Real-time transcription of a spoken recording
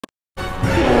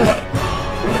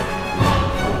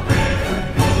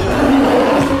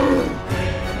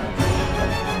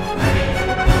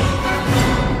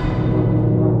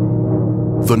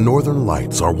The Northern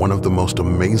Lights are one of the most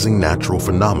amazing natural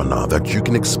phenomena that you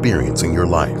can experience in your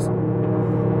life.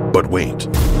 But wait,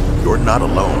 you're not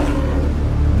alone.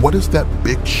 What is that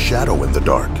big shadow in the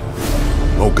dark?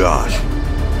 Oh gosh,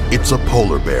 it's a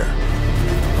polar bear.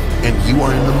 And you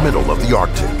are in the middle of the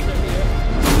Arctic.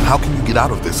 How can you get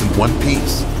out of this in one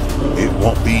piece? It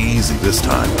won't be easy this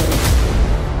time.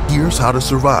 Here's how to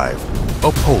survive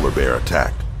a polar bear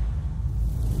attack.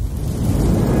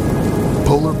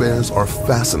 Polar bears are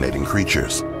fascinating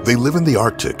creatures. They live in the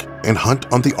Arctic and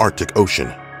hunt on the Arctic Ocean.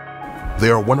 They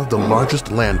are one of the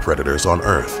largest land predators on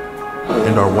Earth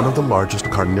and are one of the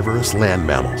largest carnivorous land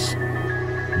mammals.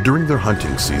 During their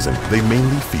hunting season, they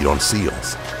mainly feed on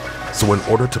seals. So in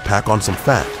order to pack on some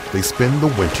fat, they spend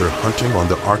the winter hunting on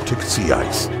the Arctic sea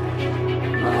ice.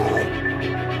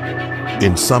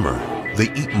 In summer,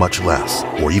 they eat much less,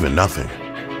 or even nothing.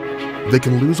 They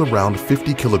can lose around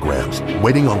 50 kilograms,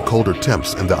 waiting on colder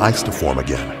temps and the ice to form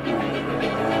again.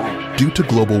 Due to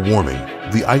global warming,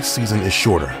 the ice season is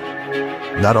shorter.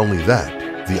 Not only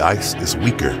that, the ice is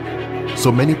weaker,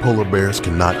 so many polar bears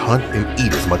cannot hunt and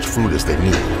eat as much food as they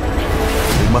need.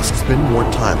 They must spend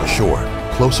more time ashore,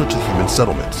 closer to human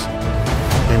settlements.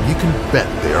 And you can bet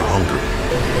they are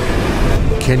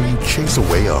hungry. Can you chase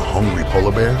away a hungry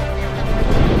polar bear?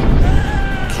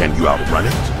 Can you outrun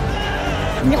it?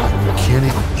 Can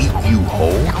it eat you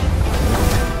whole?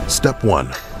 Step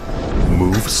 1.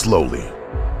 Move slowly.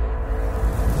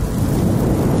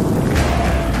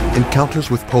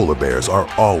 Encounters with polar bears are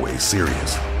always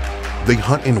serious. They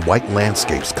hunt in white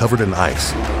landscapes covered in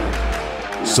ice,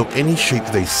 so any shape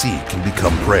they see can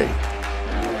become prey.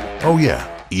 Oh yeah,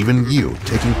 even you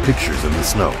taking pictures in the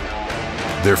snow.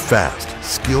 They're fast,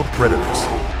 skilled predators,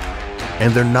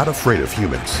 and they're not afraid of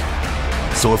humans.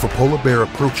 So if a polar bear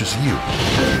approaches you,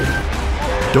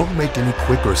 don't make any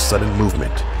quick or sudden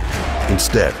movement.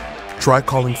 Instead, try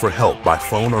calling for help by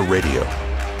phone or radio.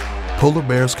 Polar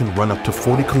bears can run up to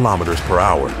 40 kilometers per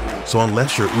hour, so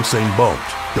unless you're Usain Bolt,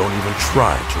 don't even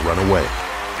try to run away.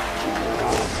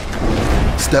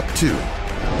 Step 2.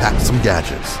 Pack some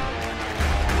gadgets.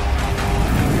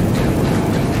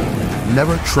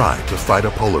 Never try to fight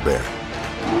a polar bear.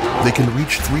 They can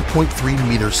reach 3.3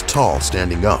 meters tall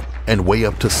standing up and weigh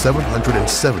up to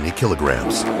 770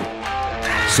 kilograms.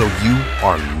 So you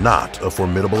are not a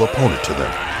formidable opponent to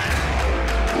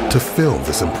them. To fill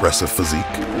this impressive physique,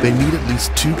 they need at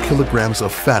least 2 kilograms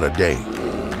of fat a day,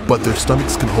 but their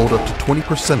stomachs can hold up to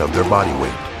 20% of their body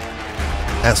weight,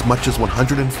 as much as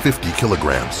 150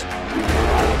 kilograms.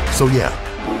 So yeah,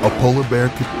 a polar bear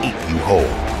could eat you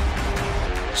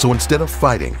whole. So instead of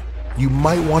fighting, you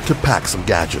might want to pack some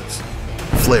gadgets.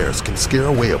 Flares can scare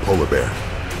away a polar bear.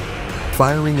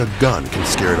 Firing a gun can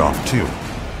scare it off too.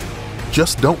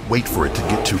 Just don't wait for it to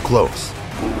get too close.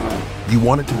 You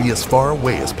want it to be as far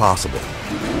away as possible.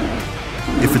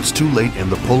 If it's too late and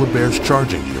the polar bear's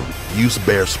charging you, use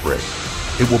bear spray.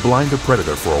 It will blind the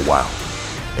predator for a while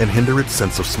and hinder its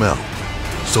sense of smell.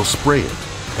 So spray it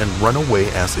and run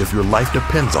away as if your life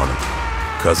depends on it,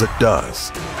 'cause it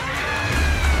does.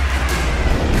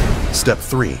 Step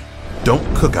 3.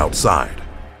 Don't cook outside.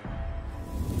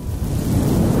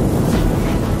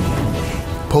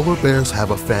 Polar bears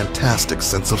have a fantastic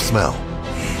sense of smell.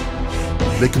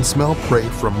 They can smell prey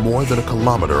from more than a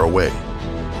kilometer away,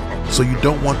 so you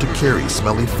don't want to carry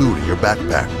smelly food in your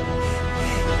backpack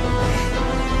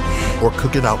or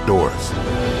cook it outdoors.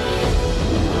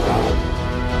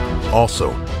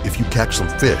 Also, if you catch some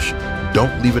fish,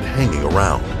 don't leave it hanging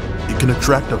around. It can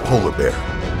attract a polar bear.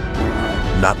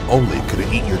 Not only could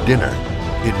it eat your dinner,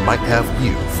 it might have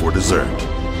you for dessert.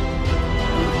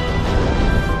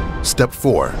 Step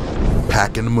 4.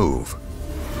 Pack and move.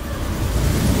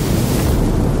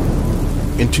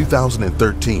 In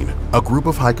 2013, a group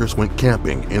of hikers went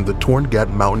camping in the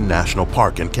Torngat Mountain National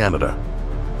Park in Canada.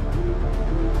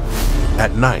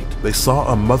 At night, they saw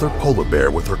a mother polar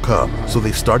bear with her cub, so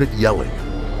they started yelling.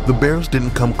 The bears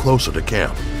didn't come closer to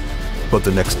camp. But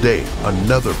the next day,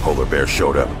 another polar bear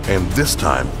showed up, and this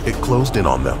time, it closed in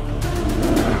on them.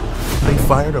 They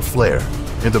fired a flare,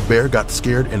 and the bear got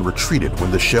scared and retreated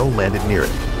when the shell landed near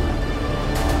it.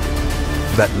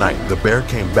 That night, the bear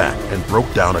came back and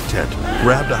broke down a tent,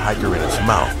 grabbed a hiker in its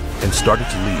mouth, and started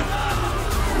to leave.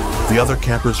 The other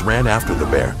campers ran after the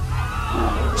bear,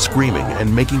 screaming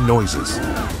and making noises.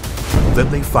 Then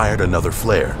they fired another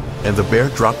flare, and the bear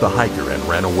dropped the hiker and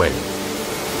ran away.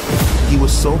 He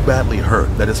was so badly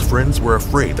hurt that his friends were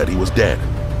afraid that he was dead.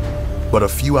 But a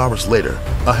few hours later,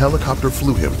 a helicopter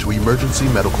flew him to emergency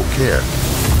medical care,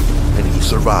 and he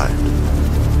survived.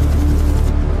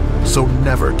 So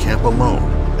never camp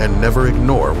alone and never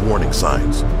ignore warning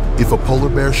signs. If a polar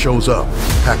bear shows up,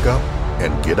 pack up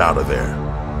and get out of there.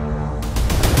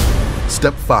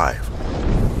 Step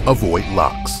 5. Avoid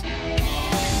locks.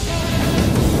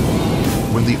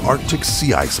 When the Arctic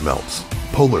sea ice melts,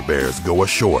 polar bears go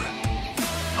ashore.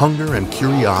 Hunger and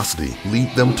curiosity lead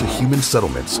them to human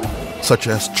settlements, such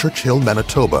as Churchill,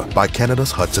 Manitoba by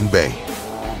Canada's Hudson Bay.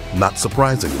 Not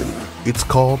surprisingly, it's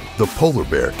called the polar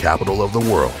bear capital of the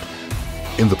world.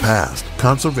 In the past,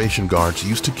 conservation guards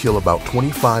used to kill about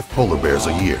 25 polar bears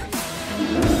a year.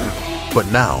 But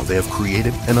now they have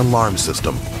created an alarm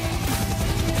system.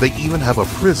 They even have a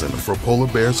prison for polar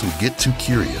bears who get too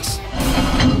curious.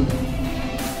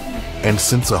 And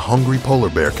since a hungry polar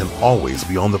bear can always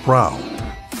be on the prowl,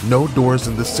 no doors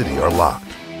in the city are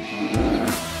locked.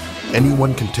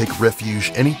 Anyone can take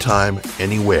refuge anytime,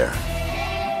 anywhere.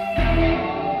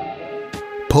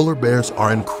 Polar bears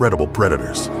are incredible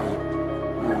predators,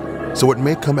 so it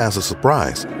may come as a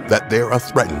surprise that they're a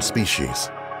threatened species.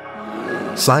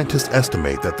 Scientists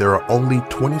estimate that there are only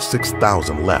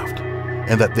 26,000 left,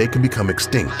 and that they can become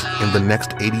extinct in the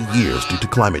next 80 years due to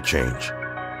climate change.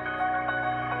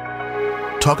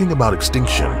 Talking about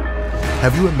extinction,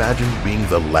 have you imagined being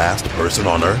the last person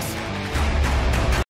on Earth?